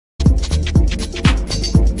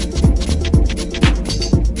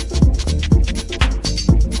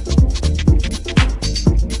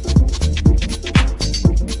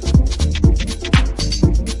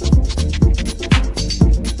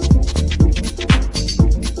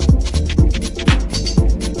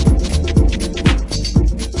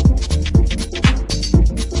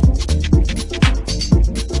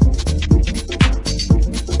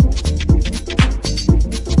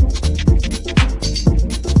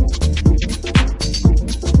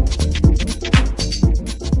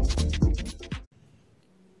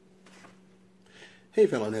Hey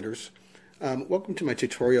fellow knitters, welcome to my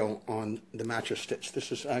tutorial on the mattress stitch.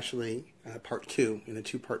 This is actually part 2 in a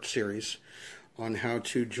 2-part series on how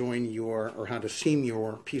to join or how to seam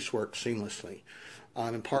your piecework seamlessly.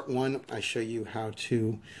 In part 1 I show you how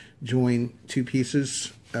to join 2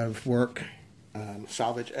 pieces of work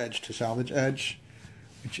salvage edge to salvage edge,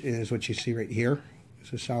 which is what you see right here.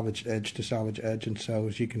 It's a salvage edge to salvage edge, and so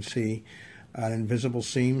as you can see an invisible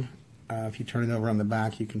seam. If you turn it over on the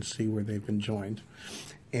back, you can see where they've been joined.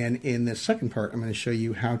 And in this second part, I'm going to show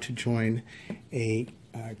you how to join a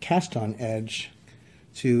cast-on edge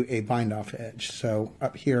to a bind-off edge. So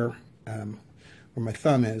up here, where my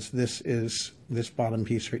thumb is this bottom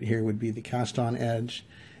piece right here would be the cast-on edge,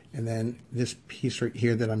 and then this piece right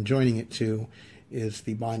here that I'm joining it to is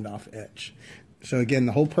the bind-off edge. So again,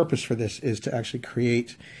 the whole purpose for this is to actually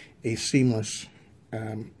create a seamless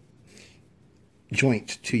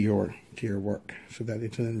joint to your work, so that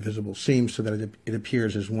it's an invisible seam, so that it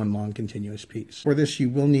appears as one long continuous piece. For this, you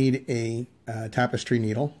will need a tapestry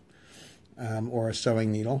needle or a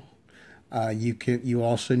sewing needle. You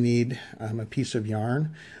also need a piece of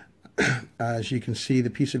yarn. As you can see,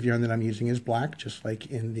 the piece of yarn that I'm using is black, just like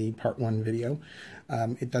in the part 1 video.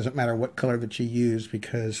 It doesn't matter what color that you use,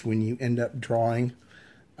 because when you end up drawing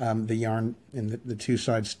the yarn and the 2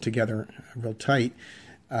 sides together real tight,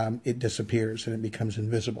 it disappears and it becomes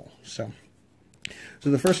invisible. So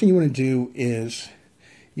the first thing you want to do is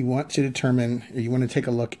you want to determine, or you want to take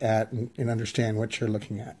a look at and understand what you're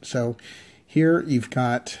looking at. So here you've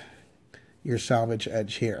got your salvage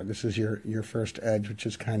edge here. This is your first edge, which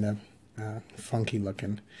is kind of funky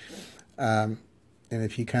looking. And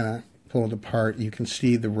if you kind of pull it apart, you can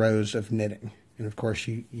see the rows of knitting. And of course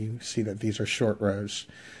you see that these are short rows.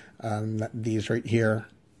 These right here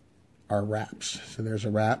are wraps. So there's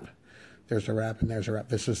a wrap, there's a wrap, and there's a wrap.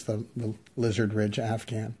 This is the lizard Ridge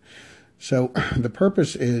Afghan. So the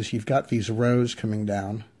purpose is you've got these rows coming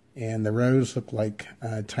down, and the rows look like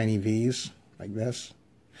tiny V's, like this.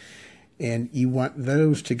 And you want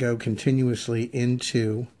those to go continuously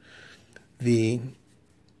into the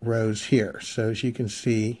rows here. So as you can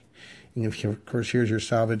see, and of course here's your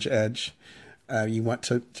salvage edge, you want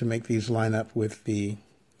to make these line up with the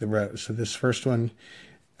rows. So this first one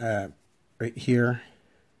right here,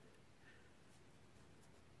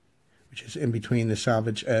 which is in between the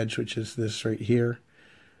salvage edge, which is this right here.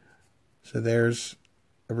 So there's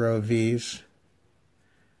a row of V's.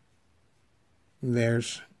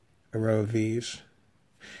 There's a row of V's.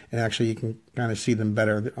 And actually you can kind of see them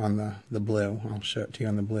better on the blue. I'll show it to you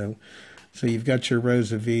on the blue. So you've got your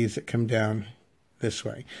rows of V's that come down this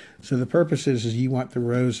way. So the purpose is you want the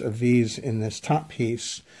rows of V's in this top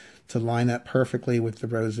piece to line up perfectly with the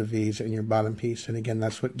rows of V's in your bottom piece. And again,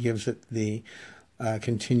 that's what gives it the long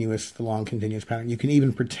continuous pattern. You can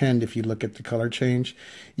even pretend, if you look at the color change,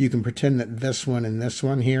 you can pretend that this one and this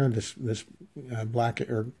one here, this black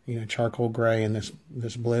or charcoal gray and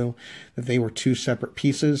this blue, that they were 2 separate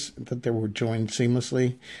pieces, that they were joined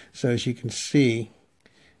seamlessly. So as you can see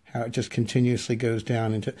how it just continuously goes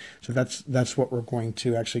down into, so that's what we're going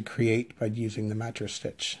to actually create by using the mattress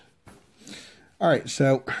stitch. All right,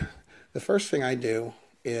 so the first thing I do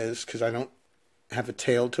is, because I don't have a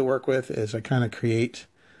tail to work with, is I kind of create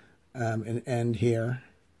an end here.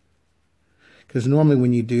 Because normally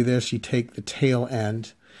when you do this, you take the tail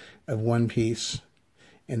end of one piece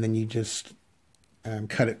and then you just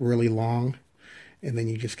cut it really long, and then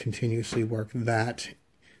you just continuously work that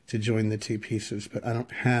to join the 2 pieces. But I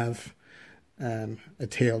don't have a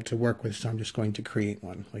tail to work with, so I'm just going to create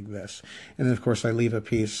one like this. And then of course I leave a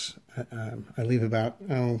piece, I leave about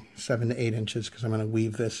 7 to 8 inches, because I'm going to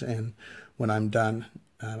weave this in when I'm done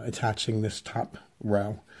attaching this top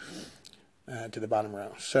row to the bottom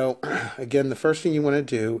row. So again, the first thing you want to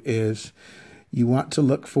do is you want to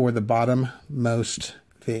look for the bottommost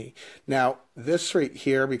V. Now this right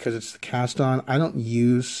here, because it's the cast on, I don't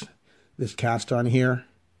use this cast on here.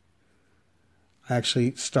 I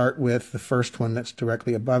actually start with the first one that's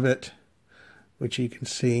directly above it, which you can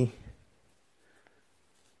see.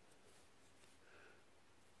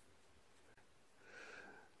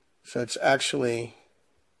 So it's actually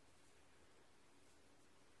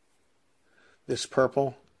this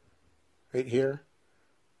purple right here.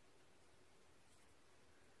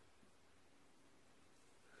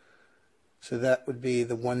 So that would be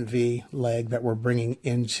the 1V leg that we're bringing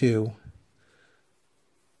into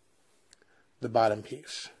the bottom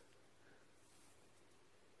piece.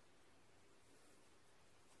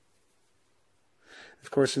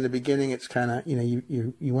 Of course, in the beginning, it's kind of,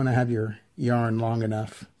 you want to have your yarn long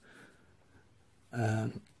enough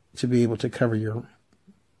to be able to cover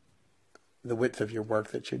the width of your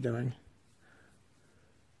work that you're doing.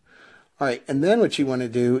 All right, and then what you want to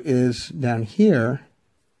do is down here,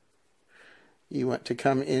 you want to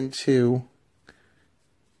come into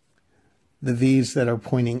the V's that are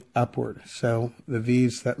pointing upward. So the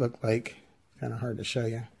V's that look like, kind of hard to show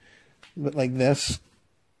you, but like this,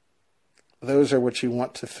 those are what you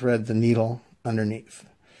want to thread the needle underneath.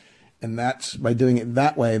 And that's, by doing it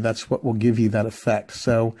that way, that's what will give you that effect.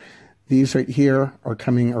 So these right here are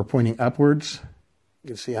pointing upwards. You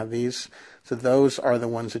can see how these, so those are the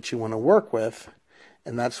ones that you want to work with,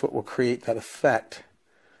 and that's what will create that effect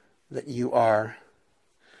that you are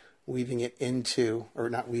weaving it into, or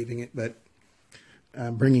not weaving it, but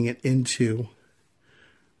bringing it into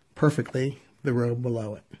perfectly the row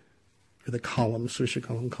below it, or the columns. So we should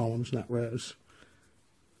call them columns, not rows.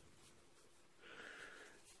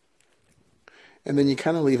 And then you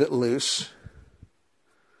kind of leave it loose.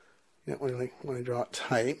 You don't really want to draw it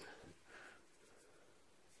tight.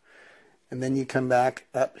 And then you come back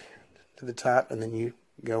up to the top, and then you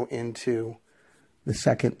go into the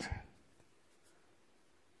second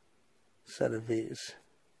set of V's.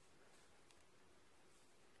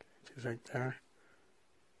 Which is right there.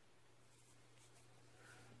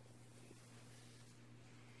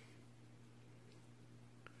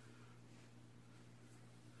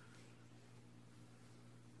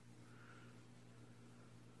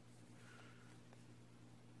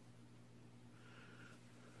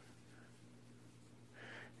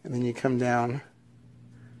 And then you come down,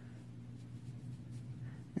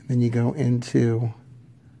 and then you go into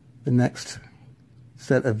the next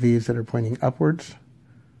set of V's that are pointing upwards.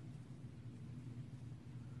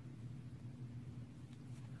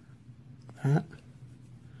 That.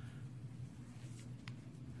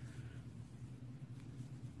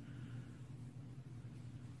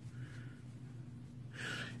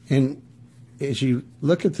 And as you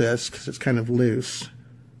look at this, because it's kind of loose,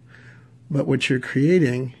 but what you're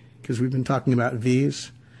creating, because we've been talking about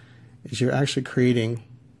V's, is you're actually creating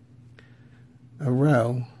a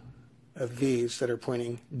row of V's that are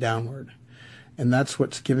pointing downward. And that's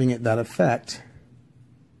what's giving it that effect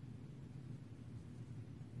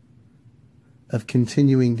of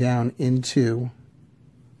continuing down into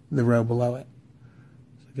the row below it.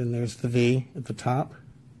 So again, there's the V at the top.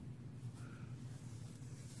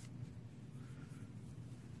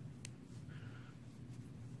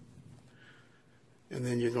 And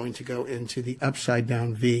then you're going to go into the upside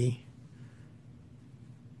down V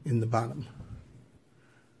in the bottom.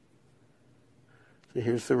 So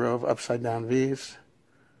here's the row of upside down V's.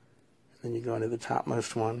 And then you go into the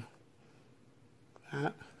topmost one.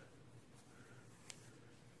 That.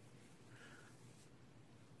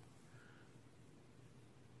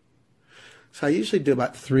 So I usually do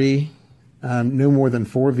about 3, no more than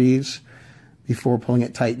 4 V's before pulling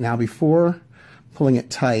it tight. Now before pulling it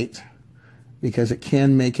tight, because it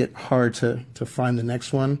can make it hard to find the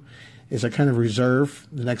next one, is I kind of reserve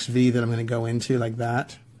the next V that I'm going to go into like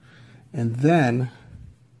that. And then,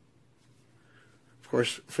 of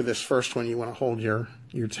course, for this first one, you want to hold your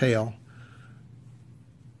tail.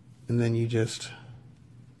 And then you just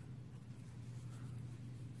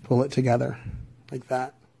pull it together like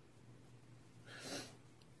that.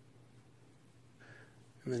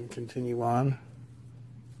 And then continue on.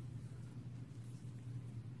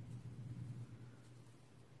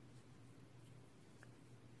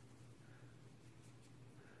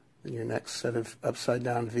 Then your next set of upside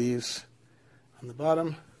down V's on the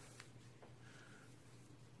bottom.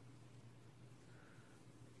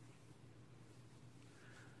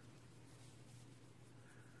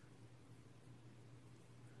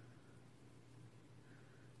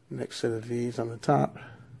 Next set of V's on the top.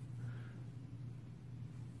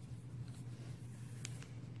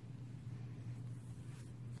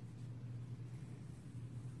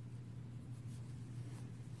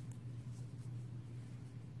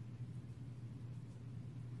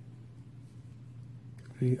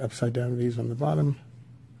 The upside down V's on the bottom.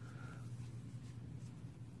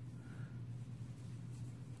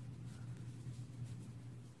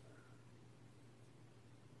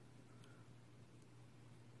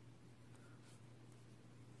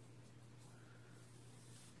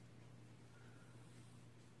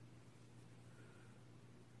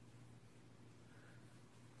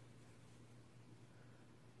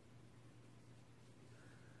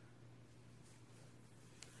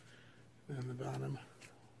 And the bottom.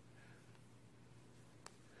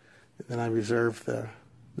 And then I reserve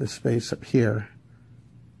the space up here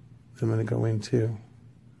that I'm going to go into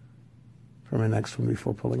for my next one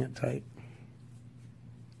before pulling it tight.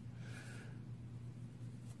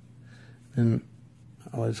 And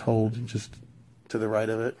I always hold just to the right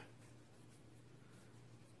of it.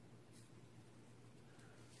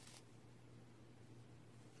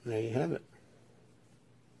 And there you have it.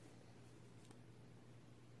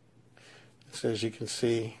 So as you can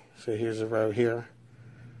see, so here's a row here.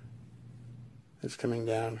 It's coming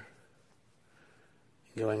down,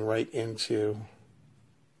 going right into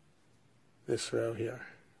this row here.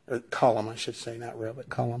 Or column, I should say, not row, but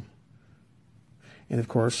column. And of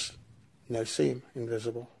course, no seam,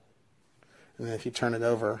 invisible. And then if you turn it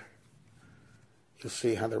over, you'll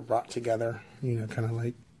see how they're brought together, you know, kind of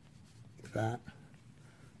like that.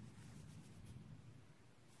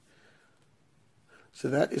 So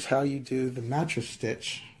that is how you do the mattress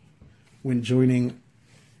stitch when joining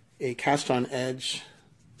a cast-on edge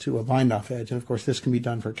to a bind-off edge. And of course, this can be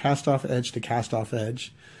done for cast-off edge to cast-off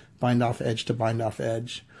edge, bind-off edge to bind-off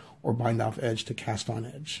edge, or bind-off edge to cast-on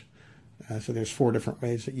edge. So there's 4 different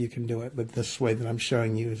ways that you can do it, but this way that I'm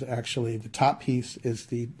showing you is actually the top piece is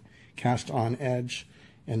the cast-on edge,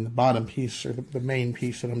 and the bottom piece, or the main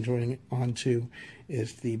piece that I'm joining onto,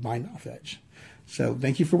 is the bind-off edge. So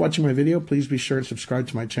thank you for watching my video. Please be sure to subscribe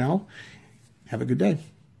to my channel. Have a good day.